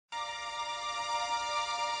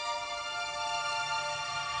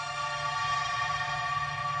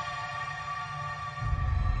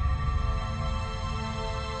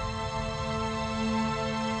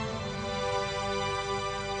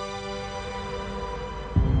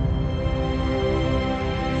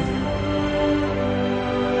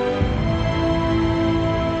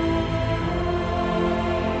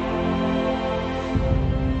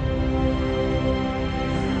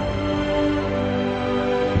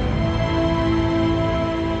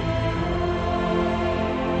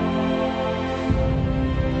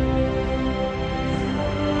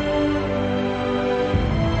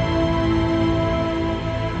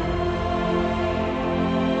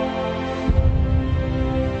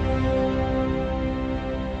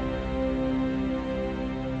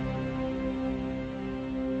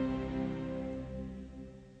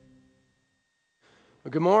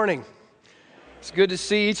Good morning. It's good to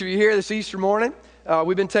see each of you here this Easter morning.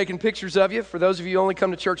 We've been taking pictures of you. For those of you who only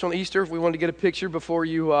come to church on Easter, we wanted to get a picture before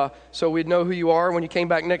you, so we'd know who you are when you came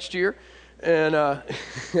back next year. And I'm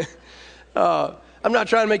not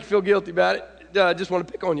trying to make you feel guilty about it. I just want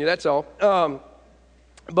to pick on you, that's all.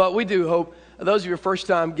 But we do hope, those of you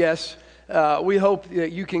first-time guests, we hope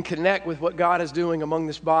that you can connect with what God is doing among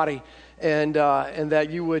this body and that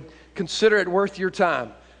you would consider it worth your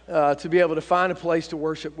time. To be able to find a place to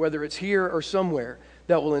worship, whether it's here or somewhere,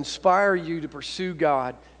 that will inspire you to pursue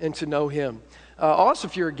God and to know Him. Also,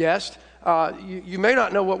 if you're a guest, you may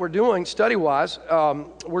not know what we're doing study-wise.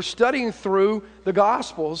 We're studying through the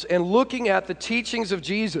Gospels and looking at the teachings of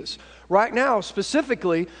Jesus. Right now,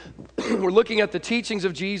 specifically, we're looking at the teachings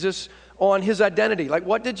of Jesus on His identity. Like,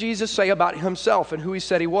 what did Jesus say about Himself and who He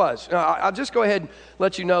said He was? Now, I'll just go ahead and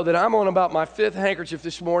let you know that I'm on about my fifth handkerchief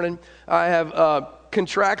this morning. I have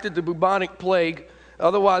contracted the bubonic plague,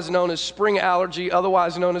 otherwise known as spring allergy,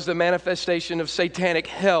 otherwise known as the manifestation of satanic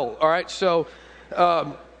hell. All right, so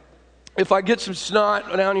if I get some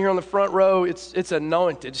snot down here on the front row, it's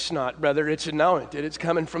anointed snot, brother. It's anointed. It's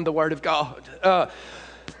coming from the Word of God.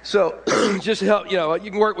 So just help,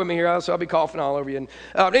 you can work with me here, so I'll be coughing all over you.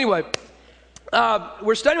 Anyway,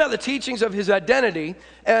 we're studying about the teachings of His identity,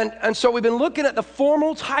 and so we've been looking at the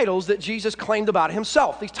formal titles that Jesus claimed about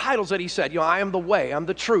Himself. These titles that He said, I am the way, I'm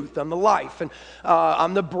the truth, I'm the life, and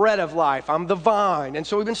I'm the bread of life, I'm the vine. And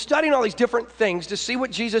so we've been studying all these different things to see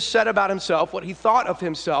what Jesus said about Himself, what He thought of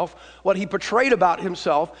Himself, what He portrayed about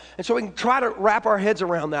Himself, and so we can try to wrap our heads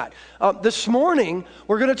around that. This morning,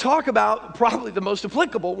 we're going to talk about probably the most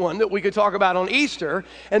applicable one that we could talk about on Easter,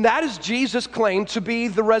 and that is Jesus' claim to be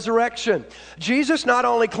the resurrection. Jesus not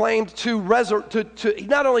only claimed he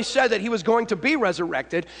not only said that He was going to be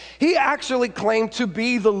resurrected, He actually claimed to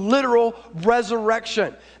be the literal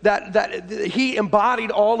resurrection, that He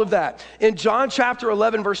embodied all of that. In John chapter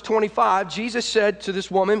 11, verse 25, Jesus said to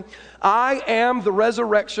this woman, I am the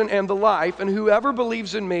resurrection and the life, and whoever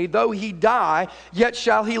believes in me, though he die, yet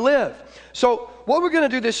shall he live. So what we're going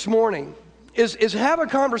to do this morning is have a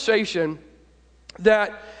conversation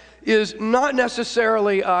that is not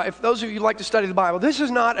necessarily, if those of you like to study the Bible, this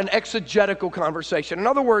is not an exegetical conversation. In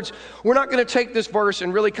other words, we're not going to take this verse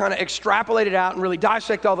and really kind of extrapolate it out and really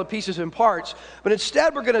dissect all the pieces and parts, but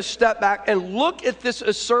instead we're going to step back and look at this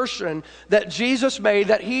assertion that Jesus made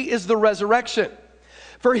that He is the resurrection.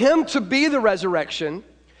 For Him to be the resurrection,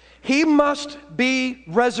 He must be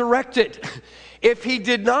resurrected. If He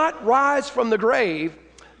did not rise from the grave,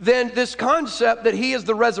 then this concept that He is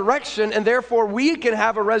the resurrection and therefore we can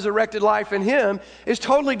have a resurrected life in Him is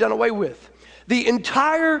totally done away with. The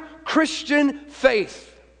entire Christian faith,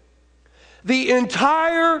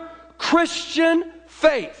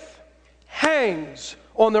 hangs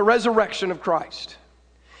on the resurrection of Christ.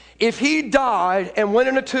 If He died and went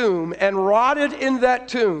in a tomb and rotted in that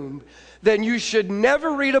tomb, then you should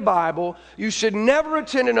never read a Bible, you should never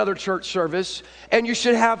attend another church service, and you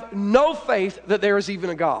should have no faith that there is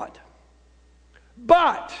even a God.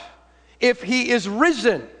 But if He is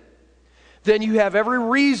risen, then you have every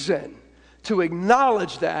reason to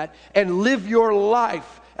acknowledge that and live your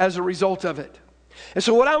life as a result of it. And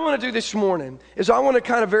so what I want to do this morning is I want to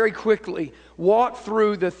kind of very quickly walk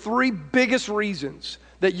through the three biggest reasons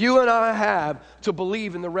that you and I have to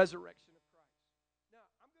believe in the resurrection.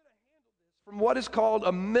 From what is called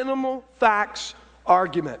a minimal facts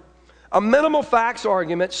argument. A minimal facts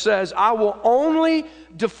argument says, I will only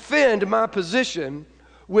defend my position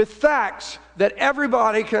with facts that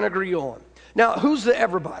everybody can agree on. Now, who's the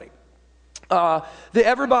everybody? The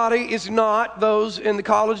everybody is not those in the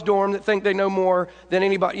college dorm that think they know more than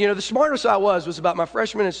anybody. The smartest I was about my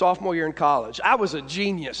freshman and sophomore year in college. I was a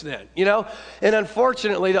genius then, And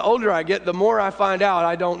unfortunately, the older I get, the more I find out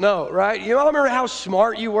I don't know, right? I remember how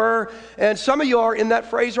smart you were. And some of you are in that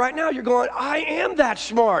phrase right now. You're going, I am that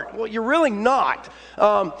smart. Well, you're really not.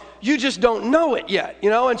 You just don't know it yet,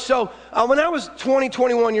 And so when I was 20,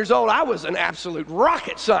 21 years old, I was an absolute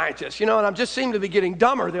rocket scientist, And I just seem to be getting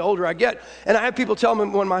dumber the older I get. And I have people tell me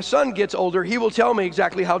when my son gets older, he will tell me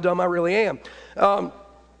exactly how dumb I really am. I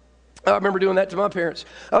remember doing that to my parents.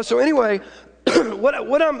 So anyway,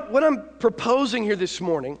 what I'm proposing here this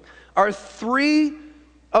morning are three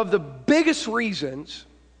of the biggest reasons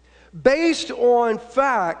based on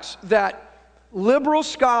facts that liberal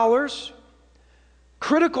scholars,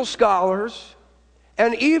 critical scholars,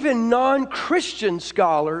 and even non-Christian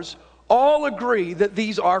scholars all agree that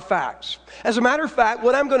these are facts. As a matter of fact,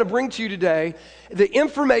 what I'm going to bring to you today, the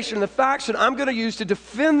information, the facts that I'm going to use to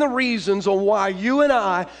defend the reasons on why you and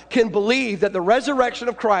I can believe that the resurrection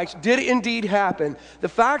of Christ did indeed happen, the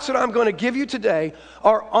facts that I'm going to give you today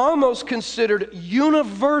are almost considered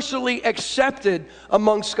universally accepted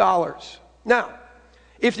among scholars. Now,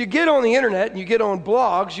 if you get on the internet and you get on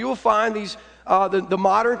blogs, you will find these the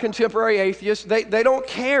modern contemporary atheists, they don't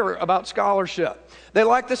care about scholarship. They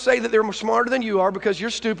like to say that they're more smarter than you are because you're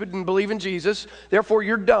stupid and believe in Jesus. Therefore,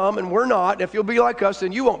 you're dumb and we're not. And if you'll be like us,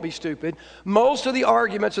 then you won't be stupid. Most of the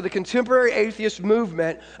arguments of the contemporary atheist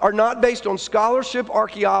movement are not based on scholarship,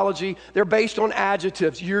 archaeology. They're based on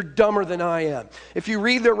adjectives. You're dumber than I am. If you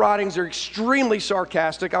read their writings, they're extremely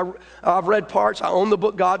sarcastic. I've read parts. I own the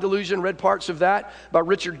book God Delusion, read parts of that by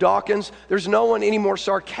Richard Dawkins. There's no one any more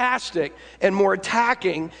sarcastic and more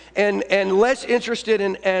attacking and less interested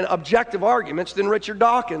in objective arguments than Richard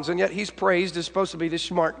Dawkins, and yet he's praised as supposed to be this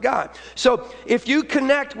smart guy. So if you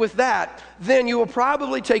connect with that, then you will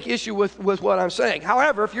probably take issue with what I'm saying.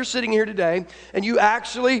 However, if you're sitting here today and you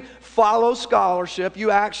actually follow scholarship,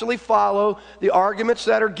 you actually follow the arguments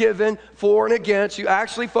that are given for and against, you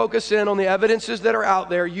actually focus in on the evidences that are out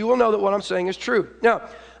there, you will know that what I'm saying is true. Now,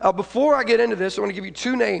 before I get into this, I want to give you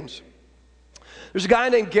two names. There's a guy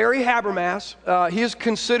named Gary Habermas. He is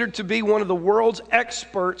considered to be one of the world's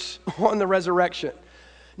experts on the resurrection.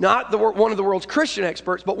 Not one of the world's Christian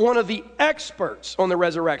experts, but one of the experts on the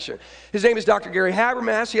resurrection. His name is Dr. Gary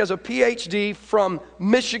Habermas. He has a PhD from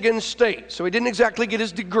Michigan State. So he didn't exactly get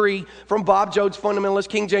his degree from Bob Jones Fundamentalist,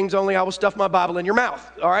 King James Only, I will stuff my Bible in your mouth.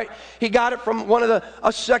 All right? He got it from one of the,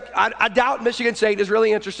 I doubt Michigan State is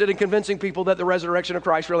really interested in convincing people that the resurrection of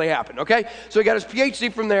Christ really happened. Okay? So he got his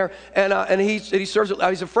PhD from there, and he serves,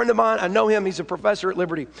 he's a friend of mine. I know him. He's a professor at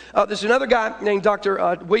Liberty. There's another guy named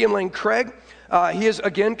Dr. William Lane Craig. He is,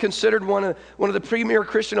 again, considered one of the premier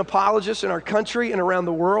Christian apologists in our country and around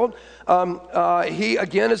the world. He,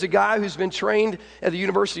 again, is a guy who's been trained at the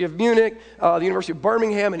University of Munich, the University of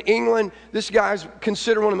Birmingham in England. This guy's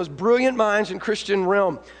considered one of the most brilliant minds in Christian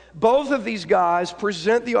realm. Both of these guys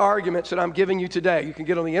present the arguments that I'm giving you today. You can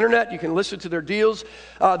get on the internet. You can listen to their deals.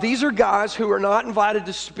 These are guys who are not invited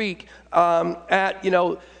to speak at,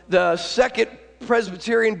 the Second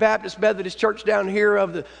Presbyterian Baptist Methodist Church down here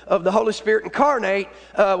of the Holy Spirit incarnate,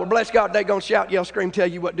 where bless God, they gonna shout, yell, scream, tell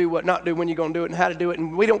you what do, what not do, when you're gonna do it, and how to do it,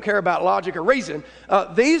 and we don't care about logic or reason.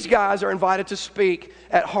 These guys are invited to speak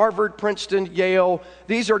at Harvard, Princeton, Yale.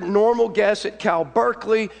 These are normal guests at Cal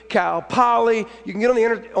Berkeley, Cal Poly. You can get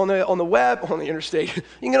on the web, on the interstate. You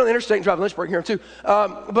can get on the interstate and drive to Lynchburg here too.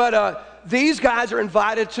 These guys are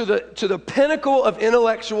invited to the pinnacle of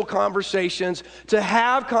intellectual conversations, to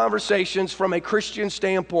have conversations from a Christian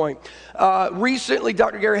standpoint. Recently,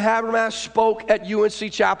 Dr. Gary Habermas spoke at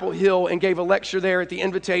UNC Chapel Hill and gave a lecture there at the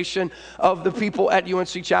invitation of the people at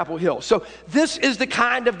UNC Chapel Hill. So this is the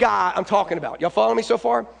kind of guy I'm talking about. Y'all follow me so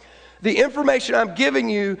far? The information I'm giving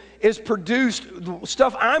you is produced, the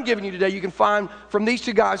stuff I'm giving you today, you can find from these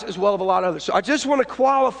two guys as well as a lot of others. So I just want to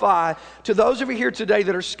qualify to those of you here today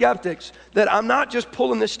that are skeptics that I'm not just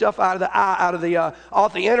pulling this stuff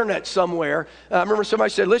off the internet somewhere. I remember somebody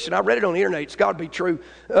said, listen, I read it on the internet. It's got to be true.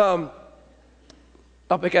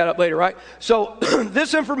 I'll pick that up later, right? So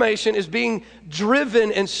this information is being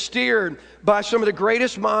driven and steered by some of the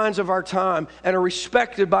greatest minds of our time and are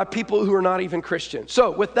respected by people who are not even Christians.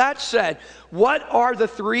 So with that said, what are the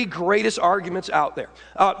three greatest arguments out there?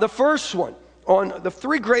 The first one, on the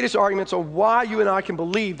three greatest arguments on why you and I can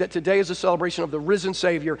believe that today is a celebration of the risen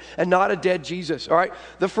Savior and not a dead Jesus, all right?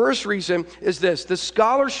 The first reason is this: the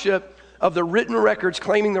scholarship of the written records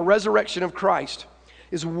claiming the resurrection of Christ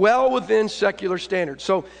is well within secular standards.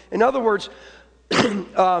 So, in other words,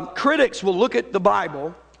 critics will look at the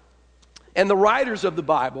Bible and the writers of the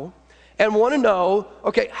Bible and want to know,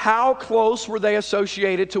 okay, how close were they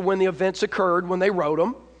associated to when the events occurred when they wrote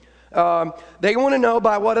them? They want to know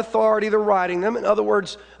by what authority they're writing them. In other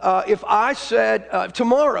words, if I said,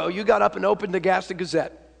 tomorrow you got up and opened the Gaston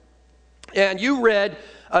Gazette and you read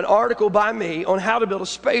an article by me on how to build a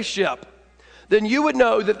spaceship, then you would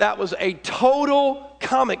know that that was a total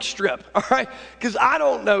comic strip, all right? Because I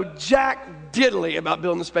don't know jack diddly about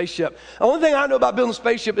building a spaceship. The only thing I know about building a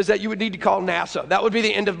spaceship is that you would need to call NASA. That would be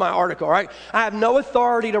the end of my article, all right? I have no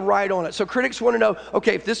authority to write on it. So critics want to know,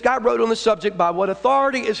 okay, if this guy wrote on the subject, by what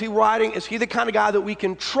authority is he writing? Is he the kind of guy that we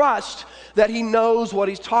can trust that he knows what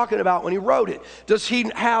he's talking about when he wrote it? Does he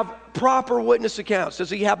have proper witness accounts? Does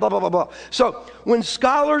he have blah, blah, blah, blah? So when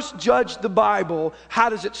scholars judge the Bible, how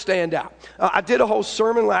does it stand out? I did a whole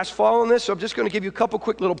sermon last fall on this, so I'm just going to give you a couple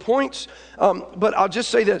quick little points, but I'll just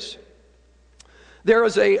say this. There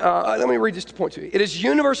is let me read this to point to you. It is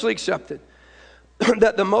universally accepted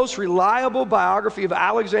that the most reliable biography of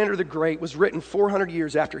Alexander the Great was written 400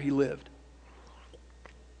 years after he lived.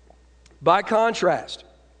 By contrast,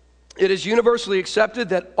 it is universally accepted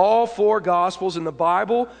that all 4 Gospels in the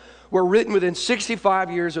Bible were written within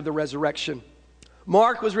 65 years of the resurrection.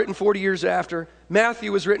 Mark was written 40 years after,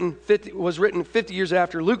 Matthew was written 50 years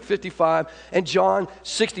after, Luke 55, and John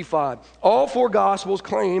 65. All 4 Gospels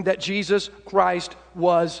claim that Jesus Christ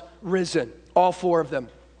was risen. All 4 of them.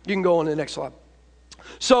 You can go on to the next slide.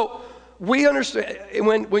 So we understand,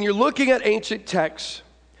 when you're looking at ancient texts,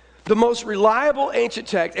 the most reliable ancient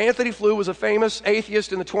text, Anthony Flew was a famous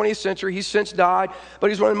atheist in the 20th century. He's since died,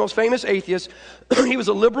 but he's one of the most famous atheists. He was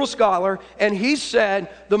a liberal scholar, and he said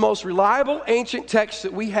the most reliable ancient text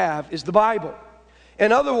that we have is the Bible.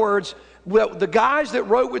 In other words, the guys that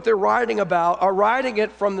wrote what they're writing about are writing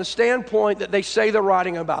it from the standpoint that they say they're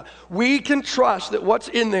writing about. We can trust that what's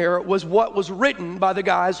in there was what was written by the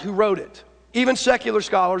guys who wrote it. Even secular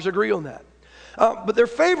scholars agree on that. But their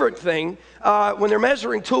favorite thing when they're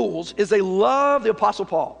measuring tools is they love the Apostle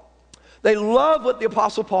Paul. They love what the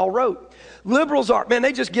Apostle Paul wrote. Liberals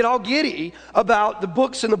they just get all giddy about the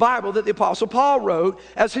books in the Bible that the Apostle Paul wrote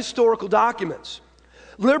as historical documents.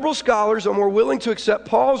 Liberal scholars are more willing to accept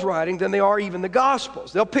Paul's writing than they are even the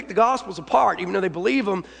Gospels. They'll pick the Gospels apart, even though they believe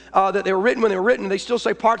them, that they were written when they were written. They still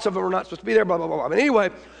say parts of them are not supposed to be there, blah, blah, blah, blah. But anyway,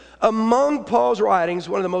 among Paul's writings,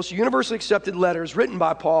 one of the most universally accepted letters written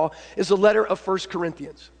by Paul is the letter of 1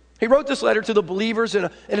 Corinthians. He wrote this letter to the believers in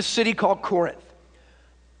a city called Corinth.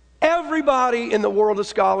 Everybody in the world of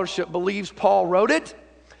scholarship believes Paul wrote it,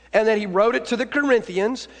 and that he wrote it to the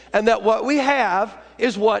Corinthians, and that what we have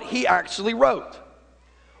is what he actually wrote.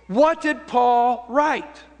 What did Paul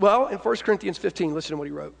write? Well, in 1 Corinthians 15, listen to what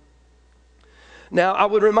he wrote. Now, I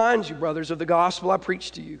would remind you, brothers, of the gospel I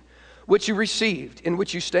preached to you, which you received, in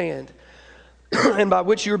which you stand, and by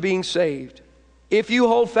which you are being saved, if you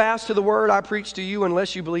hold fast to the word I preached to you,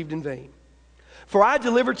 unless you believed in vain. For I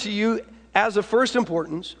delivered to you as of first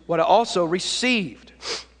importance what I also received,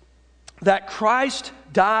 that Christ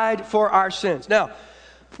died for our sins. Now,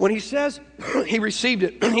 when he says he received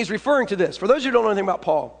it, he's referring to this. For those who don't know anything about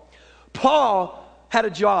Paul, Paul had a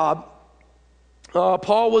job.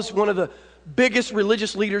 Paul was one of the biggest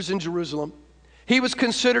religious leaders in Jerusalem. He was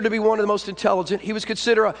considered to be one of the most intelligent. He was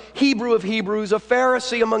considered a Hebrew of Hebrews, a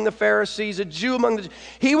Pharisee among the Pharisees, a Jew among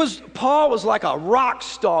the... Paul was like a rock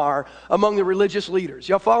star among the religious leaders.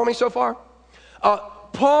 Y'all follow me so far?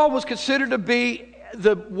 Paul was considered to be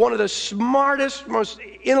one of the smartest, most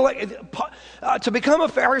intellect. To become a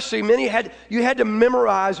Pharisee, you had to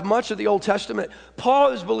memorize much of the Old Testament. Paul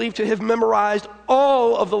is believed to have memorized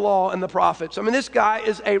all of the law and the prophets. I mean, this guy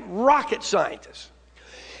is a rocket scientist.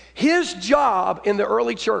 His job in the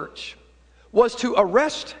early church was to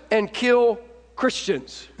arrest and kill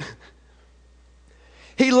Christians.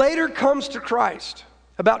 He later comes to Christ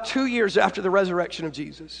about 2 years after the resurrection of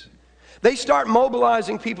Jesus. They start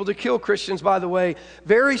mobilizing people to kill Christians, by the way,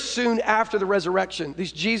 very soon after the resurrection.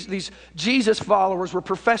 These Jesus followers were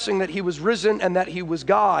professing that he was risen and that he was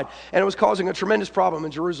God, and it was causing a tremendous problem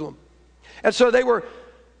in Jerusalem. And so they were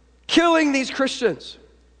killing these Christians.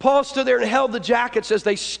 Paul stood there and held the jackets as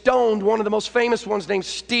they stoned one of the most famous ones named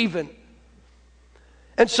Stephen.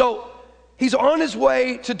 And so he's on his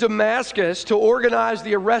way to Damascus to organize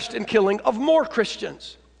the arrest and killing of more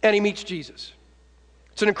Christians, and he meets Jesus.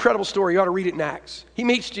 It's an incredible story. You ought to read it in Acts. He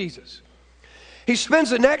meets Jesus. He spends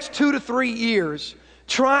the next 2 to 3 years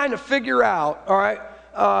trying to figure out, all right,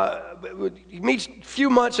 he meets a few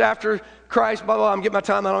months after Christ, blah, blah, blah, I'm getting my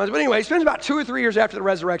time out on this. But anyway, he spends about 2 or 3 years after the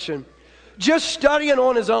resurrection just studying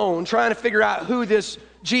on his own, trying to figure out who this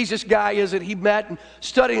Jesus guy is that he met and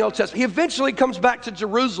studying the Old Testament. He eventually comes back to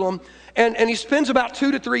Jerusalem, and he spends about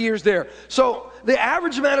 2 to 3 years there. So the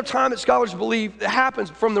average amount of time that scholars believe that happens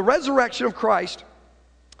from the resurrection of Christ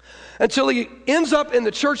until he ends up in the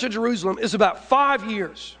church of Jerusalem is about 5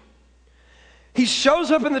 years. He shows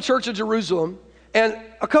up in the church of Jerusalem, and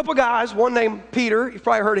a couple guys, one named Peter, you've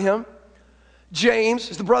probably heard of him. James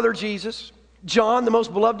is the brother of Jesus. John, the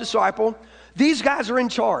most beloved disciple. These guys are in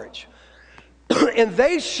charge. And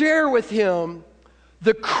they share with him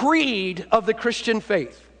the creed of the Christian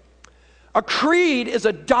faith. A creed is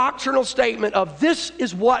a doctrinal statement of this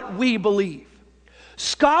is what we believe.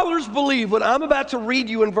 Scholars believe, what I'm about to read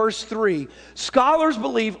you in verse 3, scholars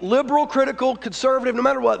believe, liberal, critical, conservative, no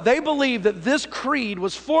matter what, they believe that this creed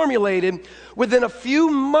was formulated within a few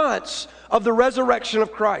months of the resurrection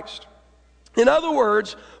of Christ. In other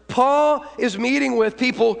words, Paul is meeting with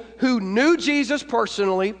people who knew Jesus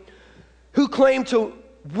personally, who claimed to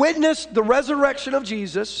witness the resurrection of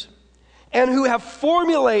Jesus, and who have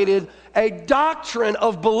formulated a doctrine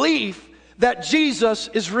of belief that Jesus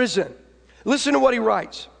is risen. Listen to what he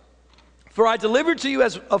writes. For I delivered to you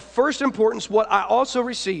as of first importance what I also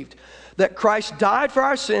received, that Christ died for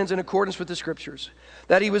our sins in accordance with the Scriptures,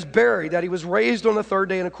 that he was buried, that he was raised on the third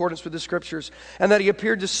day in accordance with the Scriptures, and that he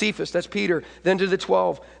appeared to Cephas, that's Peter, then to the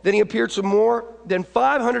 12. Then he appeared to more than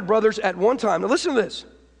 500 brothers at one time. Now listen to this.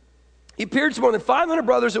 He appeared to more than 500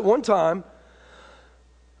 brothers at one time,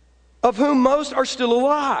 of whom most are still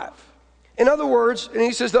alive. In other words, and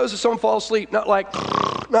he says those are some fall asleep, not like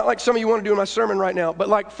some of you want to do in my sermon right now, but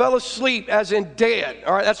like fell asleep as in dead.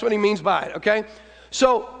 All right, that's what he means by it, okay?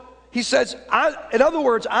 So he says, in other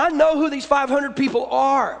words, I know who these 500 people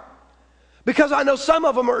are because I know some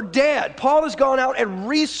of them are dead. Paul has gone out and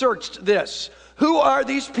researched this. Who are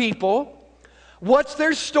these people? What's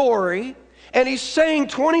their story? And he's saying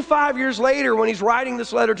 25 years later when he's writing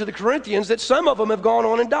this letter to the Corinthians that some of them have gone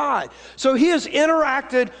on and died. So he has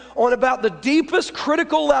interacted on about the deepest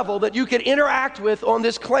critical level that you could interact with on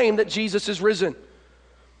this claim that Jesus is risen.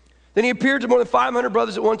 Then he appeared to more than 500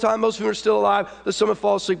 brothers at one time, most of whom are still alive, but some have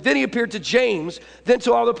fallen asleep. Then he appeared to James, then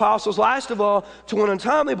to all the apostles. Last of all, to one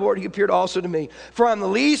untimely born, he appeared also to me. For I am the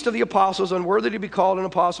least of the apostles, unworthy to be called an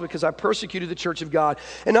apostle, because I persecuted the church of God.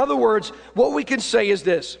 In other words, what we can say is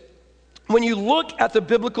this. When you look at the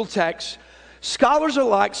biblical text, scholars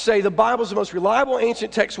alike say the Bible is the most reliable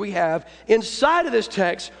ancient text we have. Inside of this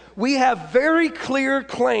text, we have very clear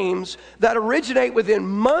claims that originate within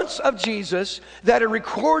months of Jesus, that are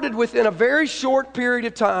recorded within a very short period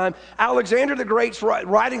of time. Alexander the Great's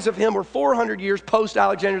writings of him were 400 years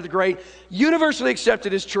post-Alexander the Great, universally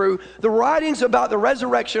accepted as true. The writings about the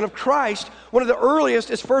resurrection of Christ, one of the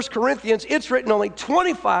earliest is 1 Corinthians. It's written only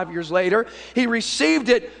 25 years later. He received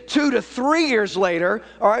it 2 to 3 years later,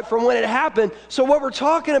 all right, from when it happened. So what we're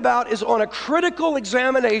talking about is on a critical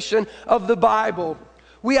examination of the Bible.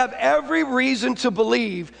 We have every reason to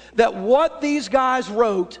believe that what these guys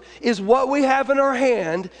wrote is what we have in our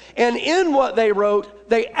hand, and in what they wrote,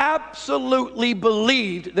 they absolutely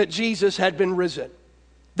believed that Jesus had been risen.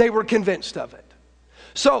 They were convinced of it.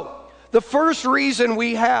 So, the first reason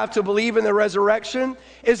we have to believe in the resurrection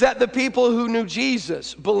is that the people who knew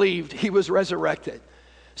Jesus believed he was resurrected.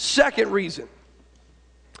 Second reason,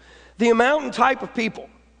 the amount and type of people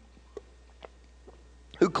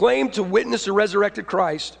who claimed to witness the resurrected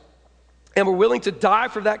Christ and were willing to die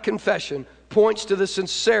for that confession points to the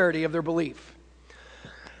sincerity of their belief.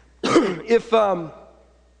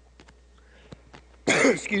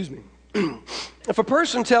 Excuse me. If a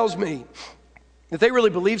person tells me that they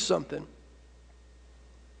really believe something,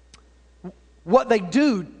 what they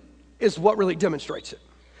do is what really demonstrates it.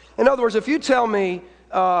 In other words, if you tell me,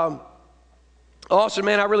 Austin,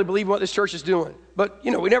 man, I really believe what this church is doing, but,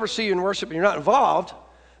 we never see you in worship and you're not involved,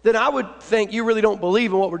 then I would think you really don't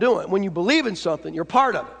believe in what we're doing. When you believe in something, you're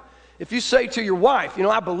part of it. If you say to your wife,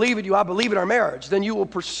 I believe in you, I believe in our marriage, then you will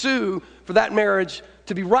pursue for that marriage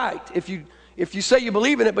to be right. If you say you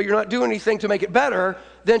believe in it, but you're not doing anything to make it better,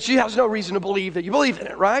 then she has no reason to believe that you believe in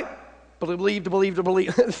it, right? Believe.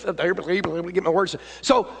 Get my words.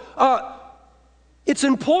 So it's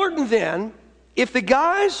important then, if the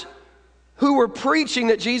guys who were preaching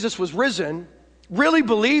that Jesus was risen really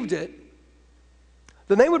believed it,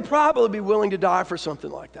 then they would probably be willing to die for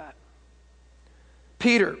something like that.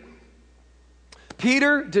 Peter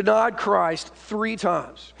denied Christ 3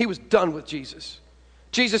 times. He was done with Jesus.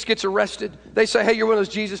 Jesus gets arrested. They say, hey, you're one of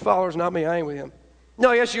those Jesus followers. Not me, I ain't with him.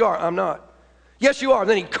 No, yes, you are. I'm not. Yes, you are. And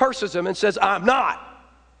then he curses him and says, I'm not.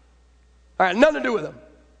 I had nothing to do with him.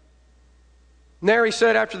 And there he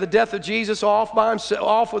said, after the death of Jesus, off by himself,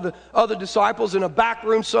 off with the other disciples in a back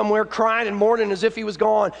room somewhere, crying and mourning as if he was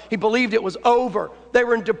gone. He believed it was over. They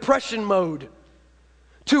were in depression mode.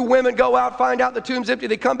 2 women go out, find out the tomb's empty.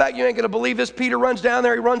 They come back, you ain't going to believe this. Peter runs down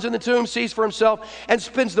there, he runs in the tomb, sees for himself, and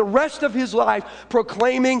spends the rest of his life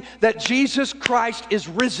proclaiming that Jesus Christ is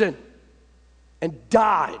risen, and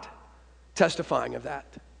died testifying of that.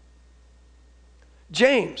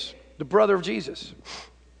 James, the brother of Jesus.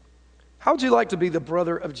 How would you like to be the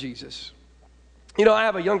brother of Jesus? I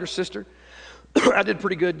have a younger sister. I did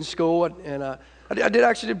pretty good in school, and I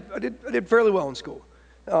did fairly well in school.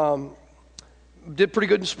 Did pretty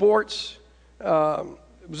good in sports.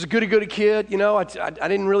 Was a goody kid. I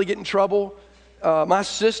didn't really get in trouble. My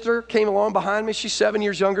sister came along behind me. She's 7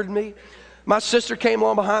 years younger than me. My sister came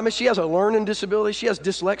along behind me. She has a learning disability. She has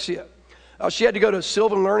dyslexia. She had to go to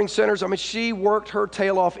Sylvan Learning Centers. She worked her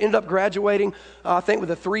tail off, ended up graduating, I think with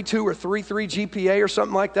a 3.2 or 3.3 GPA or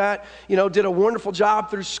something like that. Did a wonderful job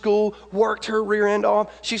through school, worked her rear end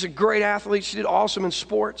off. She's a great athlete. She did awesome in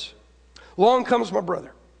sports. Along comes my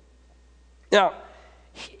brother. Now,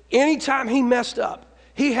 anytime he messed up,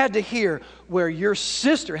 he had to hear where your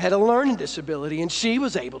sister had a learning disability and she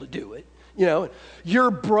was able to do it. You know, your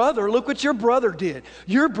brother, look what your brother did.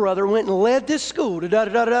 Your brother went and led this school to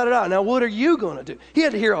da-da-da-da-da-da. Now, what are you going to do? He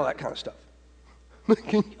had to hear all that kind of stuff.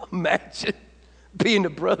 Can you imagine being the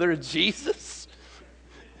brother of Jesus?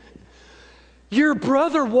 Your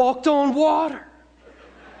brother walked on water.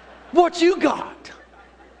 What you got?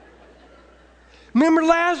 Remember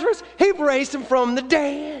Lazarus? He raised him from the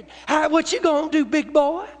dead. What you going to do, big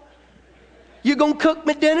boy? You going to cook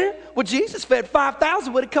me dinner? Well, Jesus fed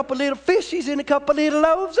 5,000 with a couple little fishies and a couple little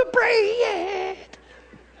loaves of bread.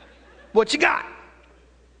 What you got?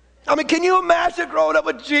 I mean, can you imagine growing up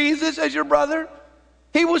with Jesus as your brother?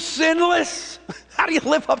 He was sinless. How do you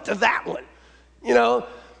live up to that one? You know,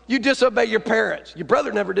 you disobey your parents. Your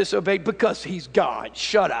brother never disobeyed because he's God.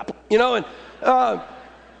 Shut up. You know, and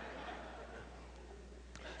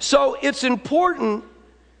so it's important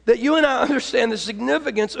that you and I understand the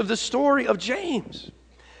significance of the story of James.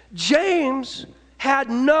 James had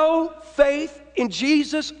no faith in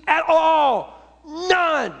Jesus at all.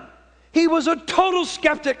 None. He was a total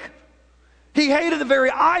skeptic. He hated the very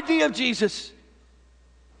idea of Jesus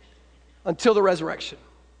until the resurrection.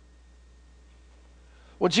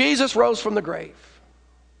 Well, Jesus rose from the grave,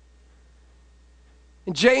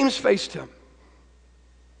 and James faced him.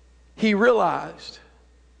 He realized,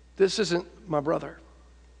 this isn't my brother.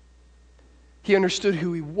 He understood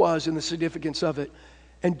who he was and the significance of it.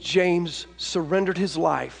 And James surrendered his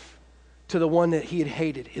life to the one that he had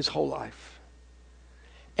hated his whole life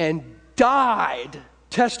and died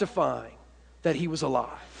testifying that he was alive.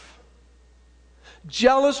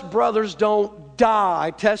 Jealous brothers don't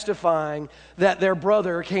die testifying that their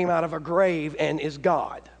brother came out of a grave and is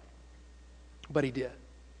God. But he did.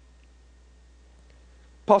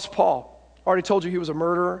 Apostle Paul, I already told you he was a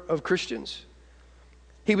murderer of Christians.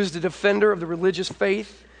 He was the defender of the religious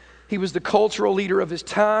faith. He was the cultural leader of his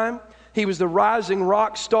time. He was the rising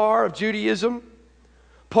rock star of Judaism.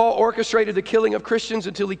 Paul orchestrated the killing of Christians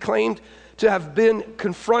until he claimed to have been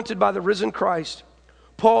confronted by the risen Christ.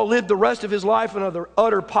 Paul lived the rest of his life in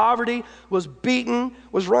utter poverty, was beaten,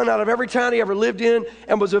 was run out of every town he ever lived in,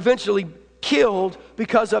 and was eventually killed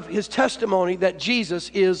because of his testimony that Jesus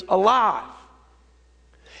is alive.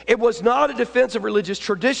 It was not a defense of religious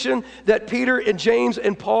tradition that Peter and James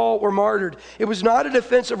and Paul were martyred. It was not a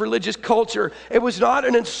defense of religious culture. It was not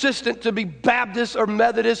an insistence to be Baptist or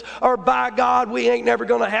Methodist or by God, we ain't never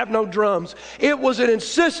going to have no drums. It was an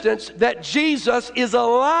insistence that Jesus is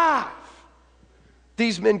alive.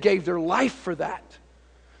 These men gave their life for that.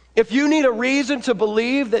 If you need a reason to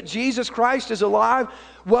believe that Jesus Christ is alive,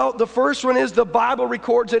 well, the first one is the Bible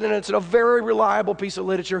records it, and it's a very reliable piece of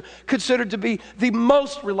literature, considered to be the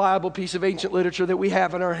most reliable piece of ancient literature that we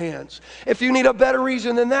have in our hands. If you need a better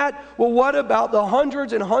reason than that, well, what about the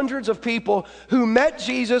hundreds and hundreds of people who met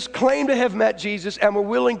Jesus, claimed to have met Jesus, and were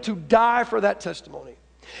willing to die for that testimony?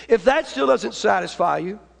 If that still doesn't satisfy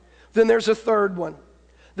you, then there's a third one.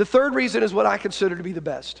 The third reason is what I consider to be the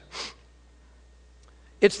best.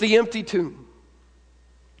 It's the empty tomb.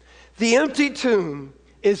 The empty tomb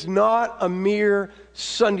is not a mere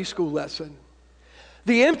Sunday school lesson.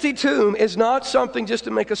 The empty tomb is not something just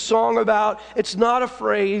to make a song about. It's not a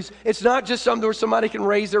phrase. It's not just something where somebody can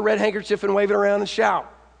raise their red handkerchief and wave it around and shout.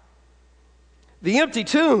 The empty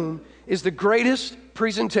tomb is the greatest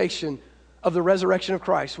presentation of the resurrection of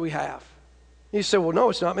Christ we have. You say, well, no,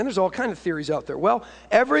 it's not, man. There's all kinds of theories out there. Well,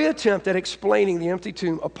 every attempt at explaining the empty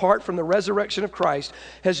tomb apart from the resurrection of Christ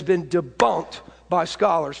has been debunked by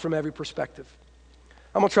scholars from every perspective.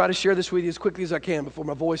 I'm going to try to share this with you as quickly as I can before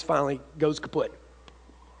my voice finally goes kaput.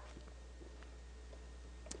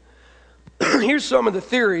 Here's some of the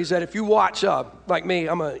theories that if you watch, like me,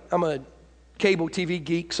 I'm a cable TV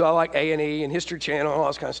geek, so I like A&E and History Channel and all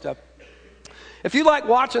this kind of stuff. If you like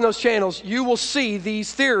watching those channels, you will see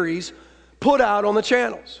these theories put out on the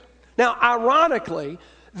channels. Now, ironically,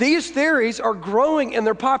 these theories are growing in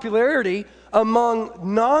their popularity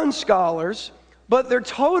among non-scholars, but they're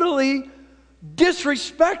totally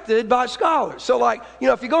disrespected by scholars. So like, you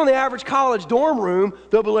know, if you go in the average college dorm room,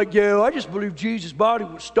 they'll be like, yeah, I just believe Jesus' body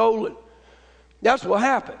was stolen. That's what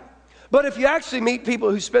happened. But if you actually meet people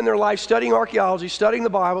who spend their life studying archaeology, studying the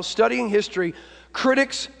Bible, studying history,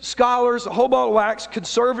 critics, scholars, a whole ball of wax,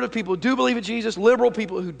 conservative people who do believe in Jesus, liberal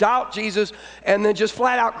people who doubt Jesus, and then just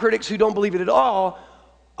flat out critics who don't believe it at all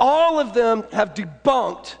of them have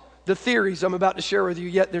debunked the theories I'm about to share with you,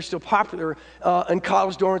 yet they're still popular in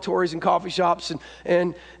college dormitories and coffee shops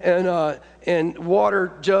and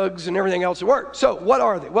water jugs and everything else at work. So what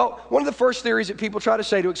are they? Well, one of the first theories that people try to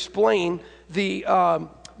say to explain the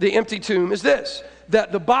the empty tomb is this,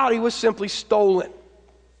 that the body was simply stolen.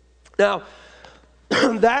 Now,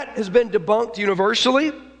 that has been debunked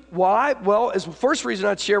universally. Why? Well, as the first reason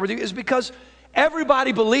I'd share with you is because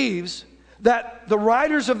everybody believes that the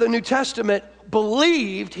writers of the New Testament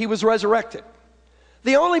believed he was resurrected.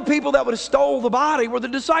 The only people that would have stole the body were the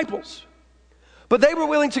disciples. But they were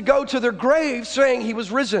willing to go to their grave saying he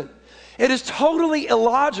was risen. It is totally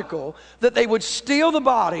illogical that they would steal the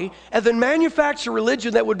body and then manufacture a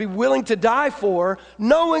religion that would be willing to die for,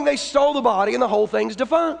 knowing they stole the body and the whole thing's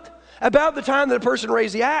defunct. About the time that a person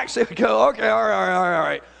raised the axe, they would go, okay, all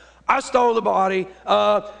right. I stole the body.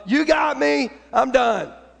 You got me. I'm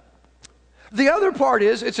done. The other part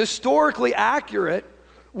is, it's historically accurate.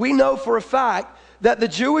 We know for a fact that the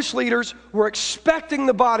Jewish leaders were expecting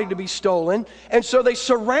the body to be stolen, and so they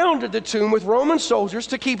surrounded the tomb with Roman soldiers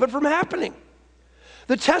to keep it from happening.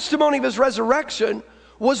 The testimony of his resurrection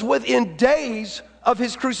was within days of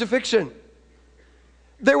his crucifixion.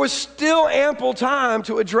 There was still ample time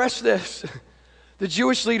to address this. The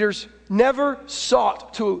Jewish leaders never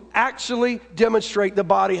sought to actually demonstrate the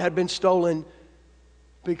body had been stolen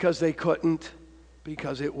because they couldn't,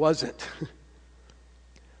 because it wasn't.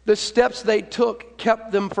 The steps they took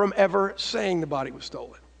kept them from ever saying the body was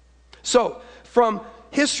stolen. So, from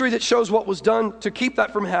history that shows what was done to keep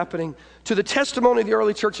that from happening, to the testimony of the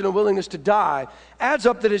early church and a willingness to die, adds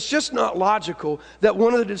up that it's just not logical that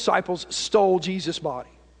one of the disciples stole Jesus' body.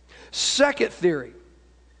 Second theory,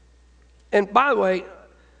 and by the way,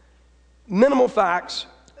 minimal facts,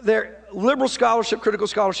 their liberal scholarship, critical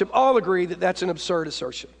scholarship, all agree that that's an absurd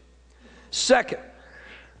assertion. Second,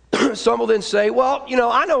 some will then say, well,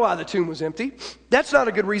 I know why the tomb was empty. That's not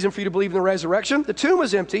a good reason for you to believe in the resurrection. The tomb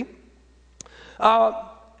was empty.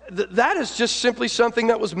 That is just simply something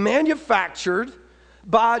that was manufactured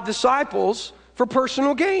by disciples for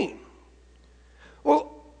personal gain.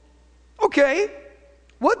 Well, okay,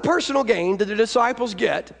 what personal gain did the disciples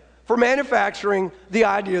get for manufacturing the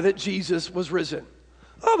idea that Jesus was risen?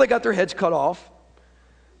 Oh, they got their heads cut off.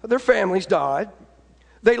 Their families died.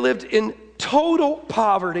 They lived in total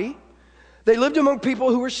poverty. They lived among people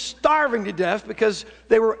who were starving to death because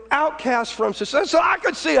they were outcast from society. So I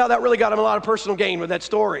could see how that really got them a lot of personal gain with that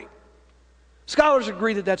story. Scholars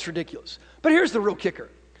agree that that's ridiculous. But here's the real kicker.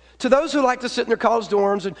 To those who like to sit in their college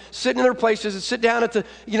dorms and sit in their places and sit down at the,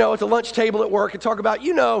 at the lunch table at work and talk about,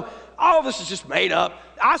 all this is just made up.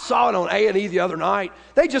 I saw it on A&E the other night.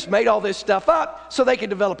 They just made all this stuff up so they could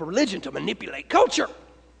develop a religion to manipulate culture.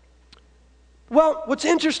 Well, what's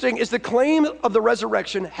interesting is the claim of the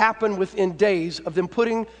resurrection happened within days of them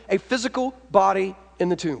putting a physical body in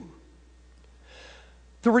the tomb.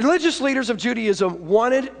 The religious leaders of Judaism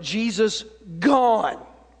wanted Jesus gone.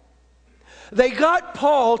 They got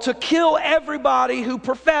Paul to kill everybody who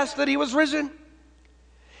professed that he was risen.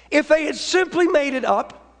 If they had simply made it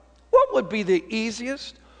up, what would be the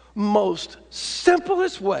easiest, most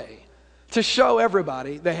simplest way to show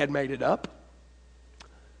everybody they had made it up?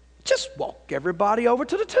 Just walk everybody over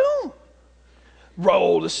to the tomb.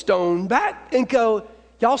 Roll the stone back and go,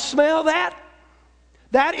 y'all smell that?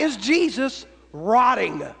 That is Jesus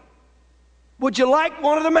rotting. Would you like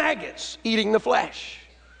one of the maggots eating the flesh?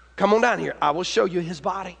 Come on down here. I will show you his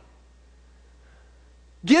body.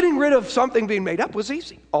 Getting rid of something being made up was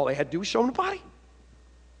easy. All they had to do was show him the body.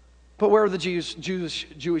 But where were the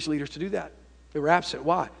Jewish leaders to do that? They were absent.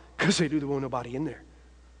 Why? Because they knew there was nobody in there.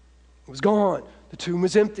 It was gone. The tomb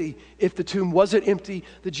was empty. If the tomb wasn't empty,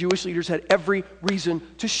 the Jewish leaders had every reason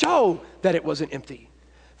to show that it wasn't empty.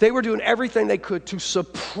 They were doing everything they could to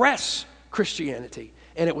suppress Christianity.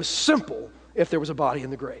 And it was simple if there was a body in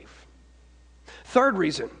the grave. Third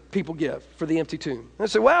reason people give for the empty tomb. They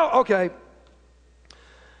say, well, okay,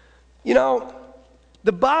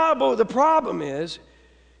 the Bible, the problem is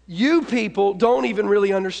you people don't even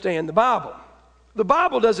really understand the Bible. The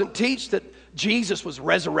Bible doesn't teach that Jesus was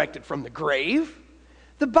resurrected from the grave.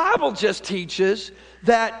 The Bible just teaches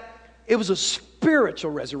that it was a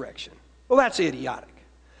spiritual resurrection. Well, that's idiotic.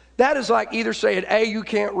 That is like either saying, A, you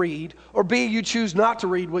can't read, or B, you choose not to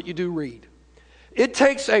read what you do read. It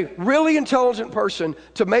takes a really intelligent person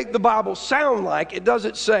to make the Bible sound like it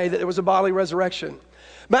doesn't say that there was a bodily resurrection.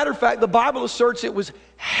 Matter of fact, the Bible asserts it was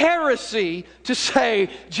heresy to say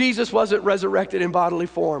Jesus wasn't resurrected in bodily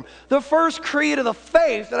form. The first creed of the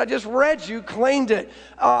faith that I just read you claimed it.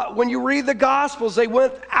 When you read the Gospels, they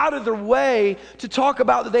went out of their way to talk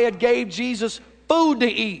about that they had gave Jesus food to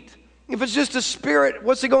eat. If it's just a spirit,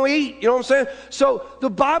 what's he going to eat? You know what I'm saying? So the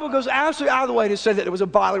Bible goes absolutely out of the way to say that it was a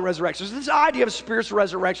bodily resurrection. So this idea of a spiritual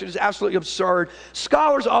resurrection is absolutely absurd.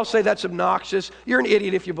 Scholars all say that's obnoxious. You're an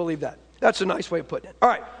idiot if you believe that. That's a nice way of putting it. All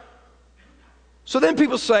right. So then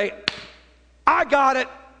people say, I got it.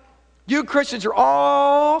 You Christians are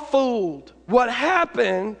all fooled. What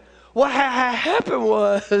happened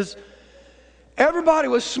was everybody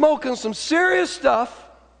was smoking some serious stuff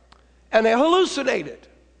and they hallucinated.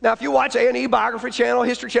 Now, if you watch A&E, Biography Channel,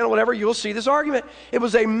 History Channel, whatever, you'll see this argument. It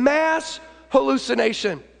was a mass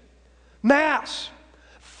hallucination. Mass.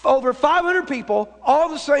 Over 500 people, all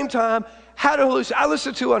at the same time, had a hallucination. I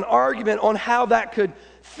listened to an argument on how that could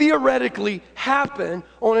theoretically happen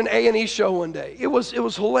on an A&E show one day. It was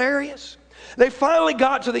hilarious. They finally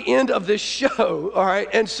got to the end of this show, all right,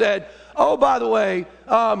 and said, oh, by the way,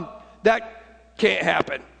 that can't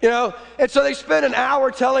happen, you know? And so they spent an hour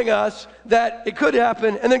telling us that it could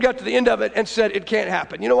happen and then got to the end of it and said it can't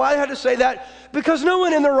happen. You know why they had to say that? Because no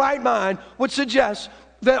one in their right mind would suggest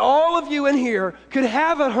that all of you in here could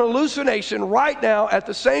have a hallucination right now at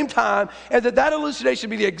the same time, and that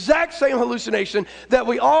hallucination be the exact same hallucination that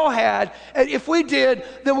we all had. And if we did,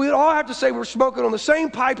 then we would all have to say we were smoking on the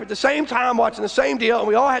same pipe at the same time, watching the same deal, and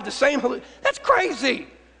we all had the same hallucination. That's crazy,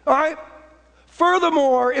 all right?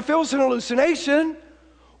 Furthermore, if it was an hallucination,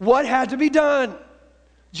 what had to be done?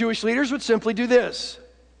 Jewish leaders would simply do this.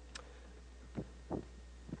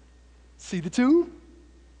 See the tomb?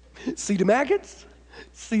 See the maggots?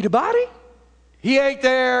 See the body? He ain't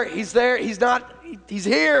there. He's there. He's not. He's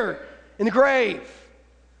here in the grave.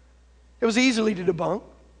 It was easily to debunk.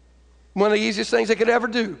 One of the easiest things they could ever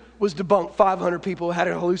do was debunk 500 people who had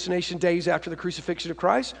a hallucination days after the crucifixion of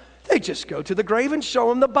Christ. They just go to the grave and show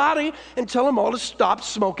them the body and tell them all to stop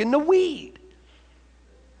smoking the weed.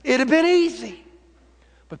 It'd have been easy.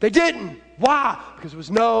 But they didn't. Why? Because there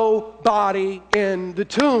was no body in the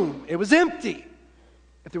tomb. It was empty.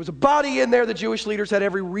 If there was a body in there, the Jewish leaders had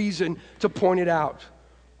every reason to point it out.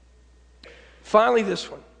 Finally,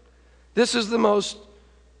 this one. This is the most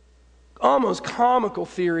almost comical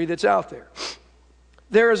theory that's out there.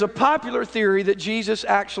 There is a popular theory that Jesus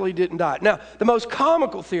actually didn't die. Now, the most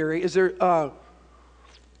comical theory is there. I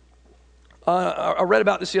read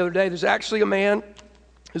about this the other day. There's actually a man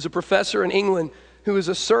who's a professor in England who is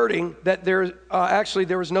asserting that there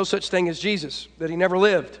was no such thing as Jesus, that he never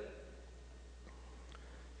lived.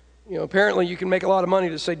 You know, apparently you can make a lot of money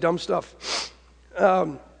to say dumb stuff.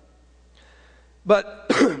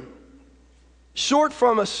 But short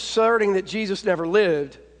from asserting that Jesus never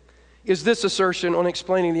lived is this assertion on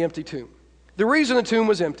explaining the empty tomb. The reason the tomb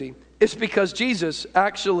was empty is because Jesus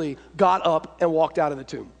actually got up and walked out of the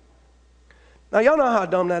tomb. Now, y'all know how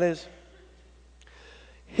dumb that is?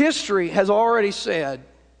 History has already said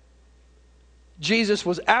Jesus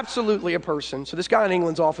was absolutely a person. So this guy in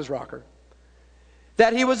England's off his rocker.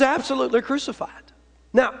 That he was absolutely crucified.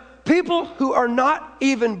 Now, people who are not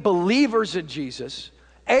even believers in Jesus,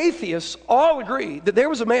 atheists, all agree that there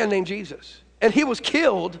was a man named Jesus. And he was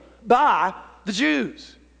killed by the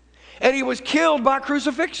Jews. And he was killed by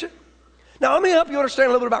crucifixion. Now, let me help you understand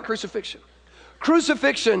a little bit about crucifixion.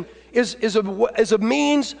 Crucifixion is a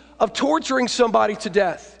means of torturing somebody to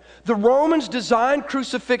death. The Romans designed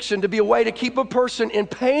crucifixion to be a way to keep a person in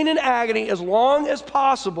pain and agony as long as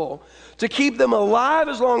possible, to keep them alive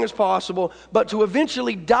as long as possible, but to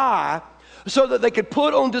eventually die so that they could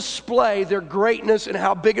put on display their greatness and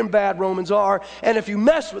how big and bad Romans are. And if you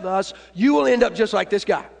mess with us, you will end up just like this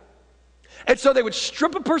guy. And so they would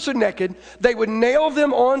strip a person naked. They would nail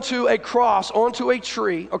them onto a cross, onto a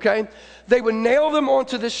tree, okay? They would nail them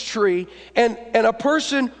onto this tree, and a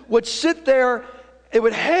person would sit there. It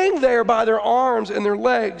would hang there by their arms and their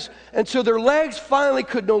legs until their legs finally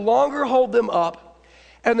could no longer hold them up,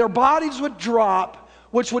 and their bodies would drop,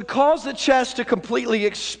 which would cause the chest to completely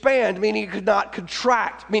expand, meaning you could not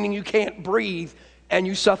contract, meaning you can't breathe, and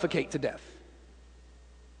you suffocate to death.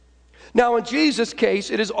 Now, in Jesus' case,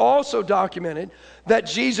 it is also documented that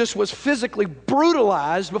Jesus was physically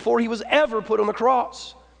brutalized before he was ever put on the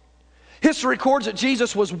cross. History records that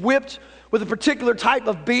Jesus was whipped with a particular type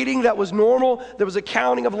of beating that was normal. There was a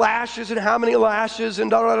counting of lashes and how many lashes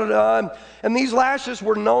and da-da-da-da. And these lashes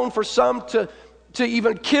were known for some to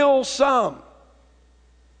even kill some.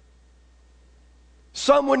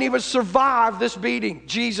 Some wouldn't even survive this beating.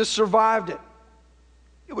 Jesus survived it.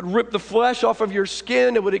 It would rip the flesh off of your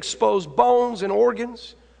skin. It would expose bones and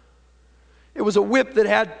organs. It was a whip that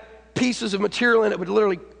had pieces of material in it that would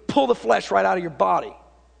literally pull the flesh right out of your body.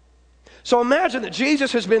 So imagine that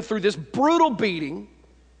Jesus has been through this brutal beating.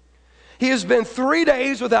 He has been 3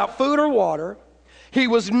 days without food or water. He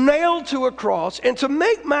was nailed to a cross. And to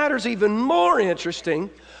make matters even more interesting,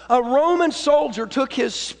 a Roman soldier took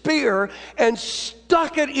his spear and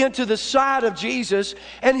stuck it into the side of Jesus,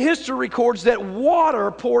 and history records that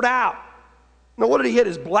water poured out. Now, what did he hit,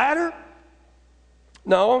 his bladder?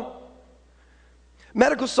 No.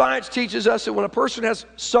 Medical science teaches us that when a person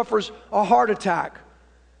suffers a heart attack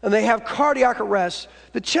and they have cardiac arrest,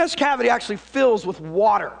 the chest cavity actually fills with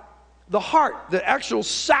water. The heart, the actual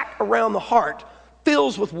sac around the heart,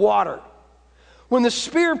 fills with water. When the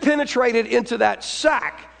spear penetrated into that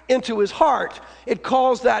sac, into his heart, it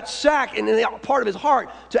caused that sac and the part of his heart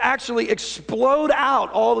to actually explode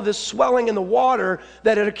out all of this swelling in the water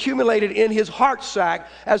that had accumulated in his heart sac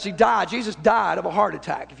as he died. Jesus died of a heart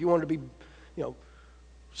attack, if you wanted to be,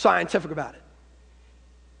 scientific about it.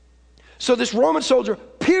 So this Roman soldier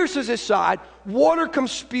pierces his side, water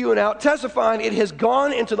comes spewing out, testifying it has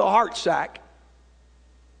gone into the heart sac.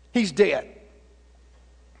 He's dead.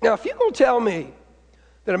 Now, if you're going to tell me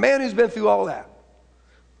that a man who's been through all that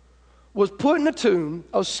was put in a tomb,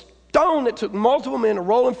 a stone that took multiple men to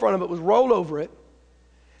roll in front of it was rolled over it,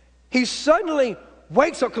 he suddenly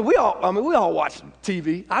wakes up, because we all watch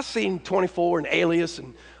TV. I've seen 24 and Alias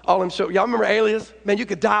and all them shows. Y'all remember Alias? Man, you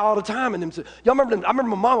could die all the time in them. Y'all remember them? I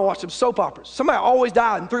remember my mama watched them soap operas. Somebody always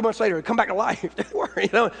died, and 3 months later, they'd come back to life.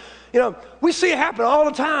 We see it happen all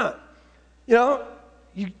the time.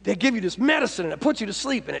 They give you this medicine, and it puts you to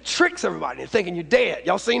sleep, and it tricks everybody into thinking you're dead.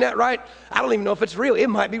 Y'all seen that, right? I don't even know if it's real. It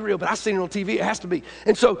might be real, but I've seen it on TV. It has to be.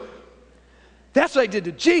 And so that's what they did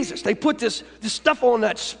to Jesus. They put this stuff on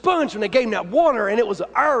that sponge when they gave him that water, and it was an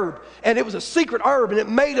herb, and it was a secret herb, and it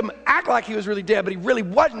made him act like he was really dead, but he really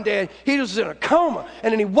wasn't dead. He was in a coma,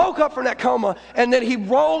 and then he woke up from that coma, and then he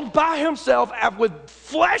rolled by himself with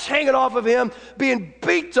flesh hanging off of him, being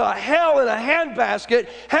beat to hell in a handbasket,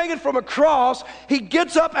 hanging from a cross. He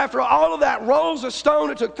gets up after all of that, rolls a stone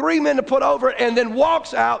it took 3 men to put over it, and then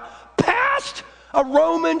walks out past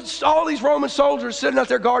all these Roman soldiers sitting out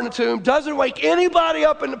there guarding the tomb, doesn't wake anybody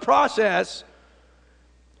up in the process.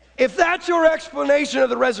 If that's your explanation of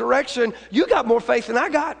the resurrection, you got more faith than I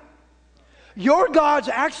got. Your God's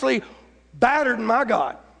actually battered than my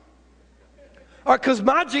God. Because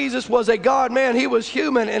my Jesus was a God, man, he was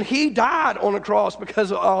human, and he died on the cross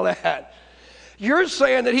because of all that. You're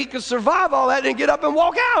saying that he could survive all that and get up and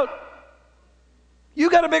walk out. You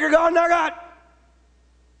got a bigger God than I got.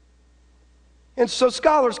 And so